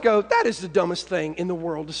scholars go, that is the dumbest thing in the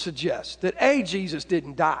world to suggest that A, Jesus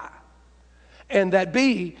didn't die, and that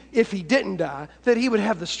B, if he didn't die, that he would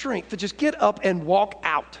have the strength to just get up and walk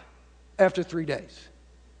out after 3 days,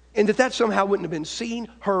 and that somehow wouldn't have been seen,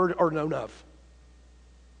 heard, or known of.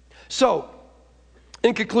 So,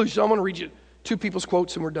 in conclusion, I want to read you 2 people's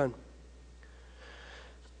quotes and we're done.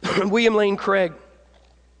 William Lane Craig,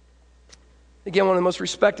 again, one of the most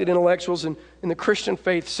respected intellectuals in the Christian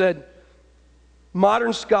faith, said,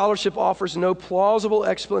 modern scholarship offers no plausible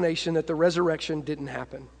explanation that the resurrection didn't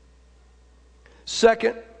happen.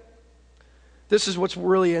 Second, this is what's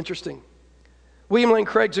really interesting. William Lane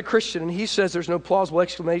Craig's a Christian, and he says there's no plausible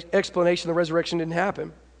explanation the resurrection didn't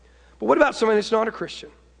happen. But what about somebody that's not a Christian?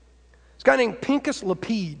 This guy named Pinchas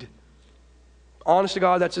Lapide. Honest to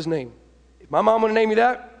God, that's his name. If my mom would have named me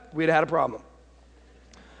that, we'd have had a problem.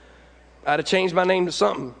 I'd have changed my name to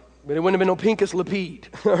something, but it wouldn't have been no Pinchas Lapide,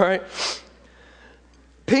 all right?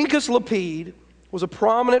 Pinchas Lapide was a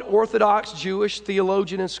prominent Orthodox Jewish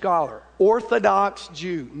theologian and scholar. Orthodox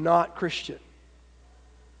Jew, not Christian.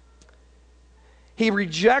 He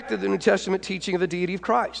rejected the New Testament teaching of the deity of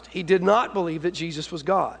Christ. He did not believe that Jesus was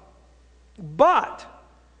God. But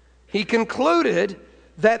he concluded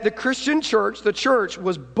that the Christian church, the church,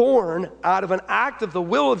 was born out of an act of the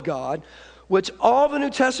will of God, which all the New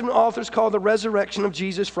Testament authors call the resurrection of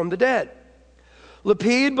Jesus from the dead.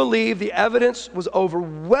 Lapide believed the evidence was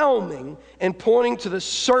overwhelming and pointing to the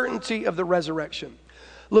certainty of the resurrection.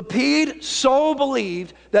 Lapide so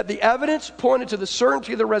believed that the evidence pointed to the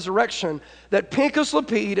certainty of the resurrection that Pinchas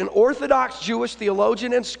Lapide, an Orthodox Jewish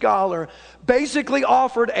theologian and scholar, basically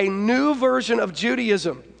offered a new version of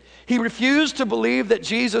Judaism. He refused to believe that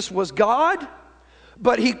Jesus was God,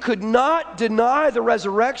 but he could not deny the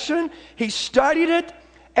resurrection. He studied it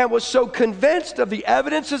and was so convinced of the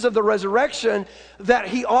evidences of the resurrection that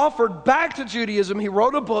he offered back to Judaism. He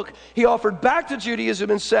wrote a book, he offered back to Judaism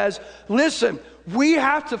and says, listen, we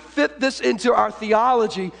have to fit this into our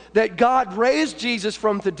theology that God raised Jesus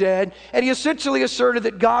from the dead. And he essentially asserted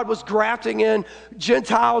that God was grafting in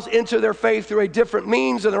Gentiles into their faith through a different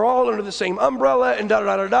means, and they're all under the same umbrella, and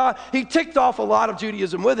da-da-da-da-da. He ticked off a lot of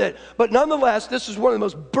Judaism with it. But nonetheless, this is one of the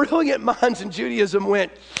most brilliant minds in Judaism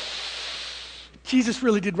went, Jesus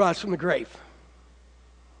really did rise from the grave.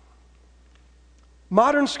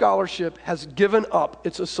 Modern scholarship has given up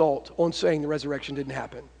its assault on saying the resurrection didn't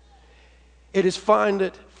happen. It has found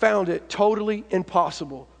it totally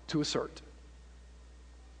impossible to assert.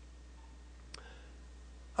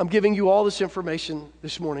 I'm giving you all this information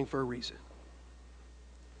this morning for a reason.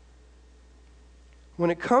 when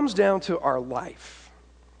it comes down to our life,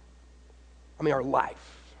 our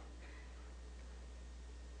life,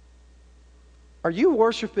 are you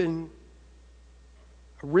worshiping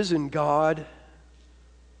a risen God?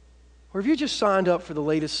 Or have you just signed up for the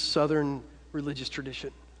latest Southern religious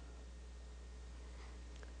tradition?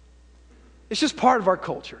 It's just part of our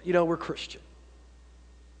culture. We're Christian.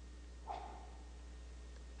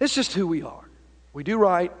 It's just who we are. We do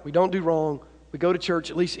right, we don't do wrong, we go to church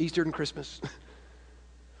at least Easter and Christmas.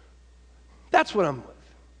 That's what I'm with.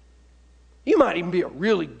 You might even be a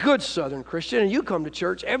really good Southern Christian and you come to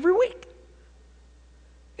church every week.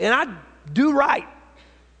 And I do right.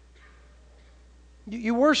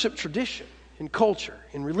 You worship tradition and culture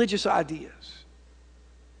and religious ideas.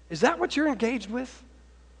 Is that what you're engaged with?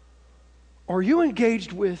 Or are you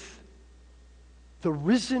engaged with the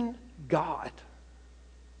risen God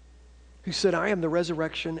who said, I am the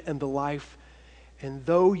resurrection and the life, and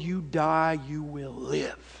though you die, you will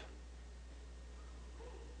live?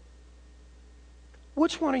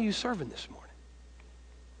 Which one are you serving this morning?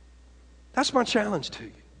 That's my challenge to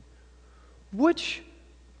you. Which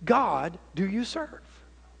God do you serve?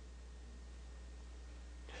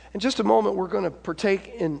 In just a moment, we're going to partake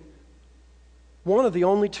in one of the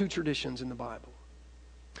only two traditions in the Bible.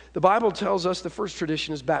 The Bible tells us the first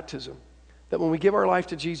tradition is baptism, that when we give our life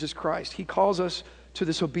to Jesus Christ, He calls us to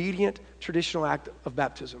this obedient, traditional act of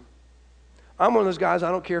baptism. I'm one of those guys,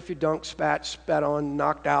 I don't care if you dunked, spat on,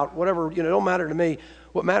 knocked out, whatever, it don't matter to me.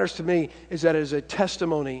 What matters to me is that it is a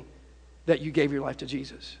testimony that you gave your life to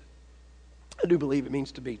Jesus. I do believe it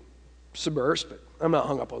means to be submersed, but I'm not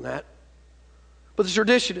hung up on that. But the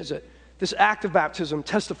tradition is that this act of baptism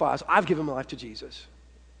testifies, I've given my life to Jesus.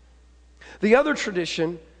 The other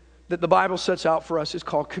tradition that the Bible sets out for us is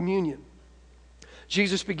called communion.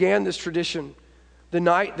 Jesus began this tradition the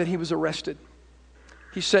night that He was arrested.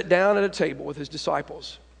 He sat down at a table with His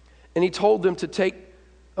disciples, and He told them to take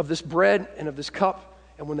of this bread and of this cup,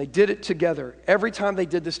 and when they did it together, every time they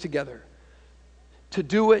did this together, to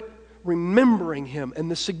do it remembering Him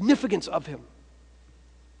and the significance of Him.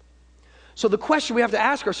 So the question we have to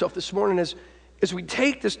ask ourselves this morning is, as we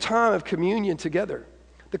take this time of communion together,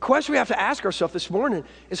 the question we have to ask ourselves this morning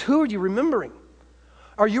is, who are you remembering?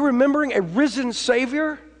 Are you remembering a risen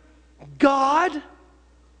Savior, God,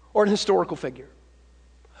 or an historical figure?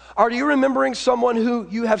 Are you remembering someone who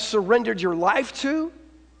you have surrendered your life to?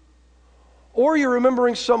 Or you're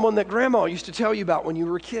remembering someone that Grandma used to tell you about when you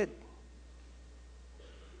were a kid?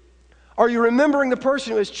 Are you remembering the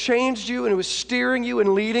person who has changed you and who is steering you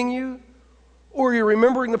and leading you? Or are you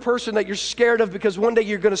remembering the person that you're scared of because one day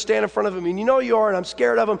you're going to stand in front of him and you know you are, and I'm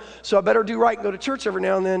scared of him, so I better do right and go to church every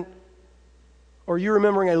now and then? Or are you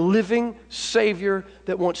remembering a living Savior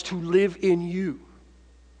that wants to live in you?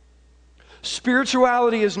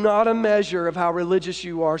 Spirituality is not a measure of how religious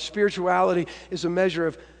you are. Spirituality is a measure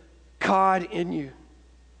of God in you.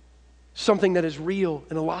 Something that is real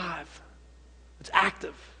and alive. It's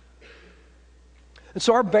active. And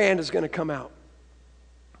so our band is going to come out.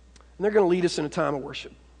 And they're going to lead us in a time of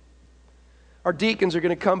worship. Our deacons are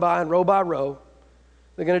going to come by row,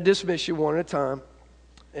 they're going to dismiss you one at a time,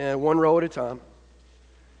 and one row at a time,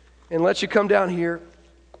 and let you come down here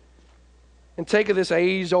and take of this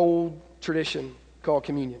age-old tradition called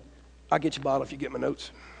communion. I'll get you a bottle if you get my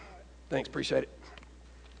notes. Thanks, appreciate it.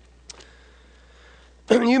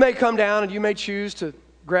 You may come down and you may choose to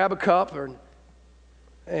grab a cup or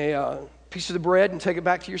a piece of the bread and take it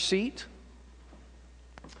back to your seat.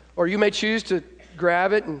 Or you may choose to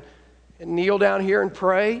grab it and kneel down here and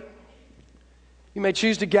pray. You may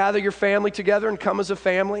choose to gather your family together and come as a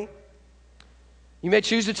family. You may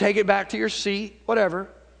choose to take it back to your seat, whatever.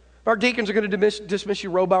 Our deacons are going to dismiss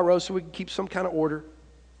you row by row so we can keep some kind of order.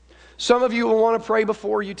 Some of you will want to pray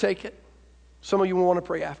before you take it. Some of you will want to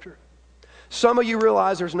pray after. Some of you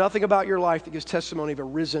realize there's nothing about your life that gives testimony of a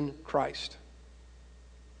risen Christ.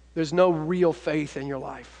 There's no real faith in your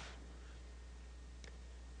life.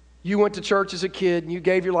 You went to church as a kid and you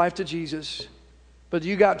gave your life to Jesus, but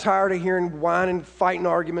you got tired of hearing whining, fighting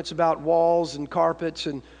arguments about walls and carpets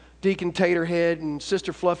and Deacon Taterhead and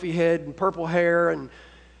Sister Fluffy Head and purple hair, and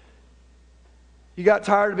you got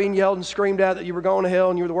tired of being yelled and screamed at that you were going to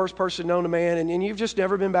hell and you were the worst person known to man, and you've just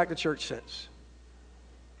never been back to church since.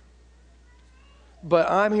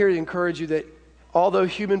 But I'm here to encourage you that although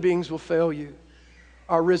human beings will fail you,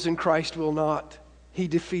 our risen Christ will not. He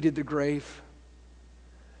defeated the grave.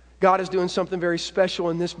 God is doing something very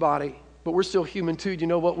special in this body, but we're still human too. You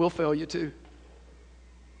know what? We'll fail you too.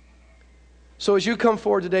 So as you come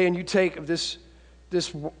forward today and you take of this,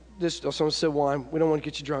 someone said wine. We don't want to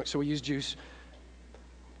get you drunk, so we use juice.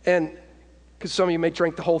 And because some of you may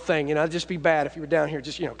drink the whole thing. It'd just be bad if you were down here,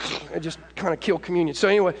 just kind of kill communion. So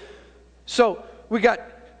anyway,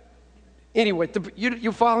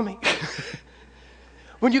 you follow me?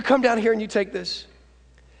 When you come down here and you take this,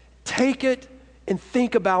 take it and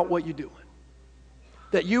think about what you're doing.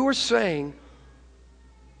 That you are saying,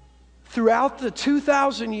 throughout the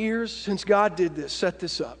 2,000 years since God did this, set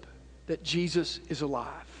this up, that Jesus is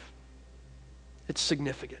alive. It's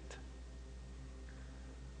significant.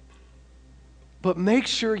 But make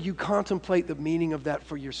sure you contemplate the meaning of that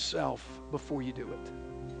for yourself before you do it.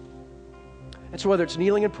 And so whether it's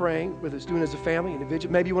kneeling and praying, whether it's doing it as a family,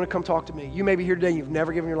 individual, maybe you want to come talk to me. You may be here today and you've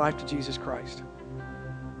never given your life to Jesus Christ.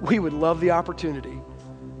 We would love the opportunity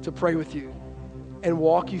to pray with you and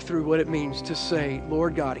walk you through what it means to say,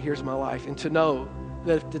 Lord God, here's my life. And to know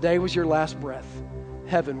that if today was your last breath,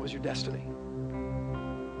 heaven was your destiny.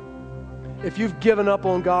 If you've given up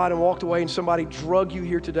on God and walked away and somebody drug you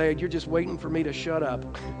here today and you're just waiting for me to shut up,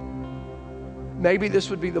 maybe this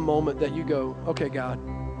would be the moment that you go, okay, God,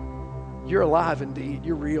 you're alive indeed,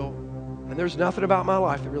 you're real. And there's nothing about my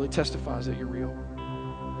life that really testifies that you're real.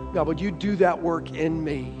 God, would you do that work in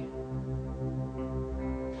me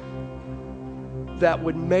that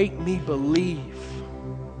would make me believe?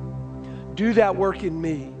 Do that work in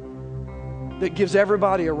me that gives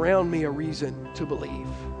everybody around me a reason to believe.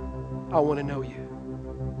 I want to know you.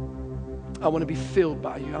 I want to be filled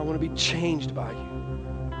by you. I want to be changed by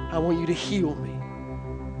you. I want you to heal me.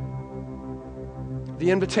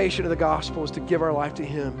 The invitation of the gospel is to give our life to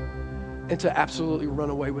Him and to absolutely run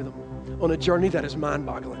away with Him on a journey that is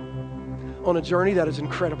mind-boggling, on a journey that is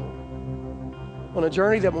incredible, on a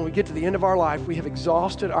journey that when we get to the end of our life, we have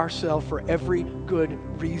exhausted ourselves for every good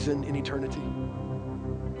reason in eternity.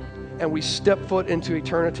 And we step foot into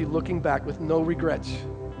eternity looking back with no regrets.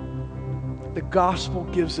 The gospel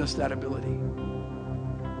gives us that ability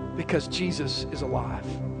because Jesus is alive.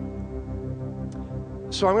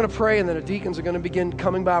 So I'm going to pray, and then the deacons are going to begin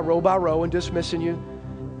coming by row and dismissing you.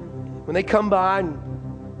 When they come by, and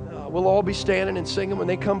we'll all be standing and singing. When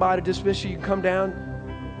they come by to dismiss you, you can come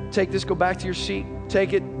down, take this, go back to your seat,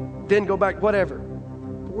 take it, then go back, whatever.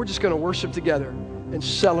 But we're just going to worship together and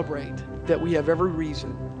celebrate that we have every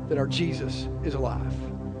reason that our Jesus is alive.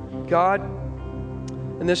 God,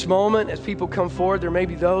 in this moment, as people come forward, there may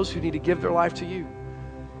be those who need to give their life to you.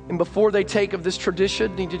 And before they take of this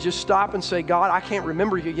tradition, need to just stop and say, God, I can't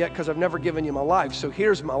remember you yet because I've never given you my life. So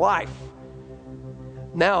here's my life.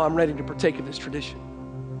 Now I'm ready to partake of this tradition.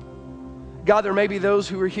 God, there may be those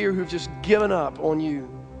who are here who've just given up on you.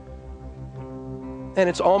 And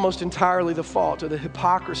it's almost entirely the fault of the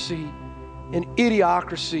hypocrisy and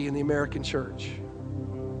idiocracy in the American church.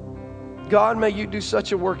 God, may you do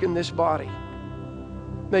such a work in this body.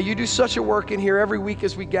 May you do such a work in here every week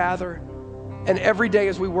as we gather and every day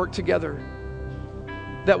as we work together,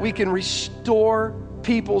 that we can restore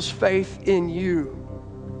people's faith in you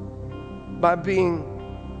by being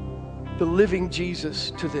the living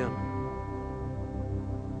Jesus to them.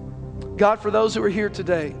 God, for those who are here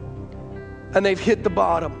today and they've hit the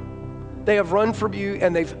bottom, they have run from you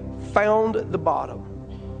and they've found the bottom,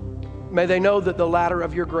 may they know that the ladder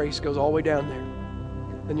of your grace goes all the way down there,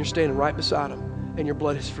 and you're standing right beside them. And your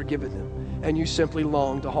blood has forgiven them. And you simply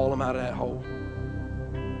long to haul them out of that hole.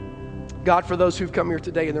 God, for those who've come here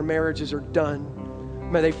today and their marriages are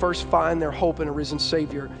done, may they first find their hope in a risen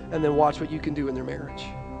Savior and then watch what you can do in their marriage.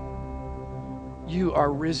 You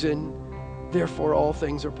are risen, therefore all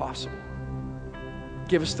things are possible.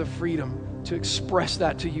 Give us the freedom to express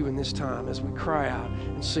that to you in this time as we cry out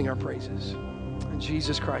and sing our praises. In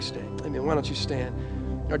Jesus Christ's name, amen. Why don't you stand?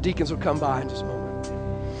 Our deacons will come by in just a moment.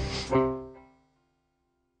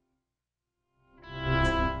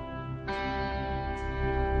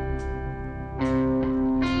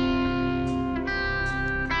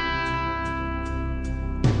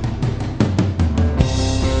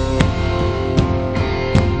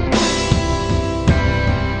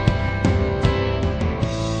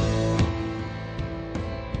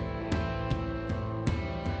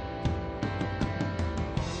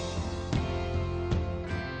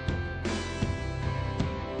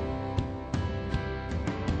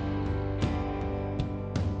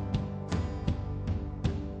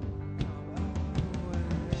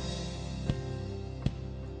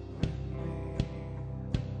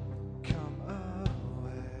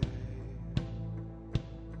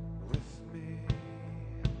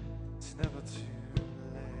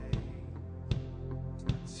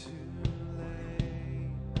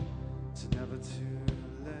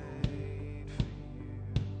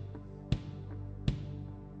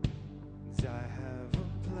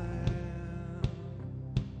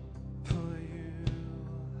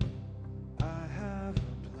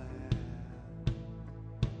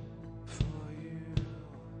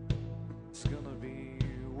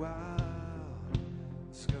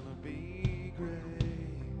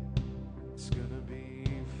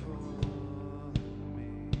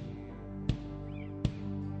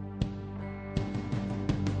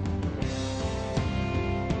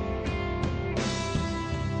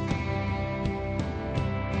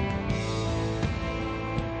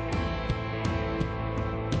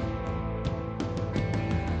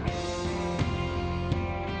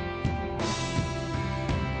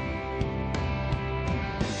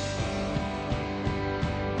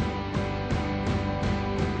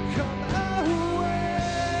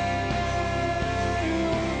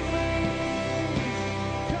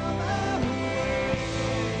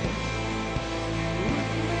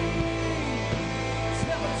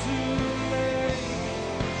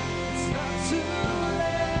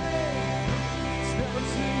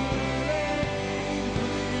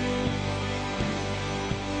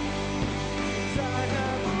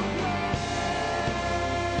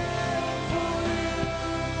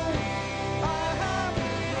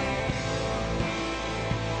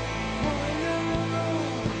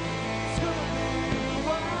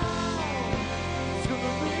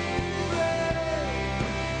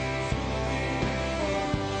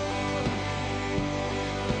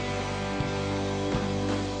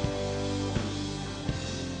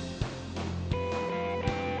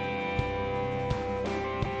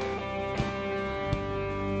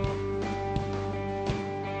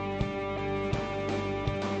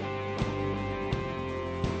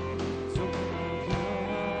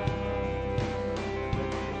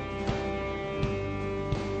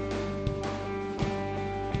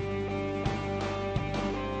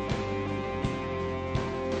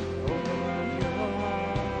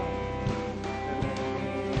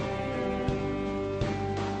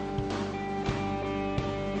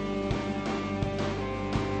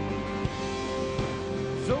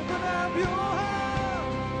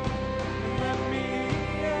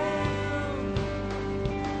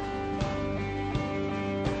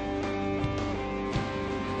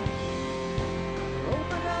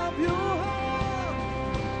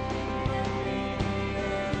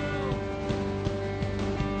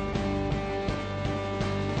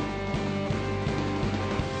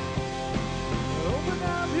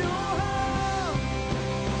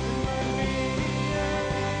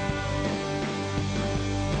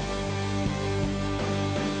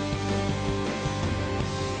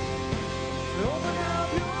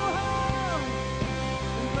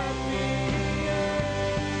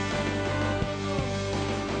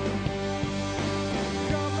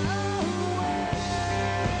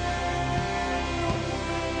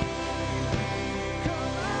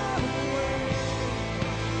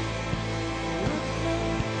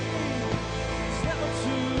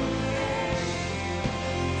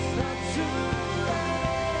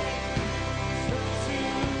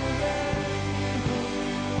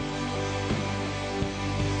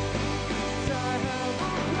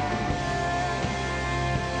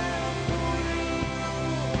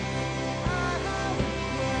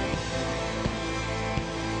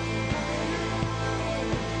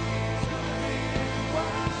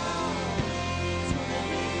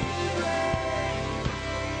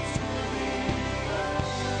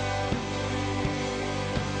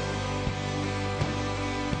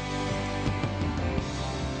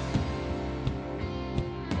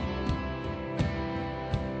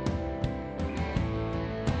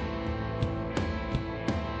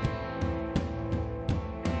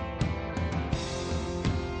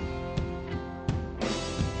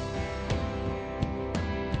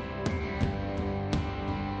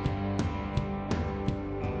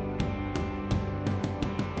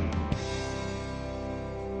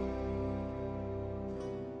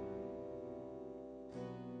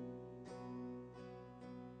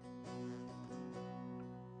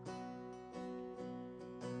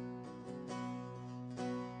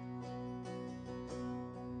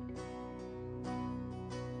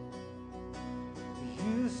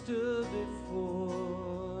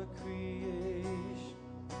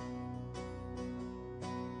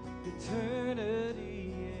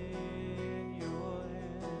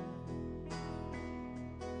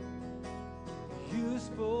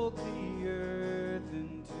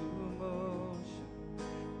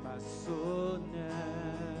 soul now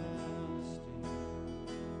stand.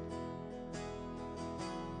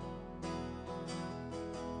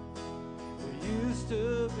 You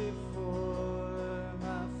stood before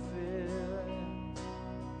my fear,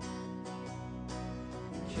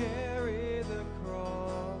 carry the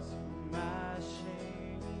cross for my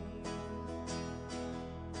shame,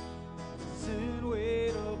 sin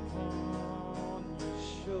weighed upon your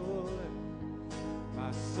shoulder,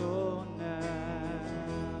 my soul now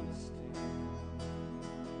stands.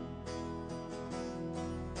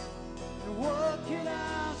 And what can I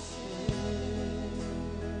say?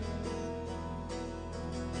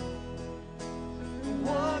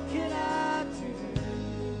 What can I do?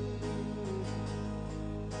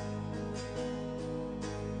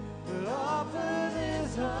 But offer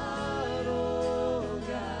this heart, oh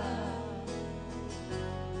God,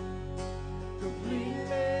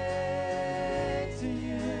 completely to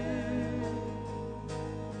you.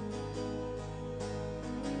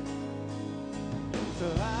 So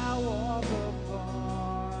I walk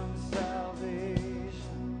upon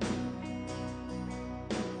salvation,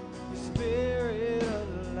 your Spirit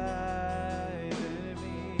alive in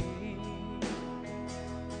me,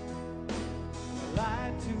 a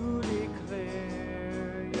light to declare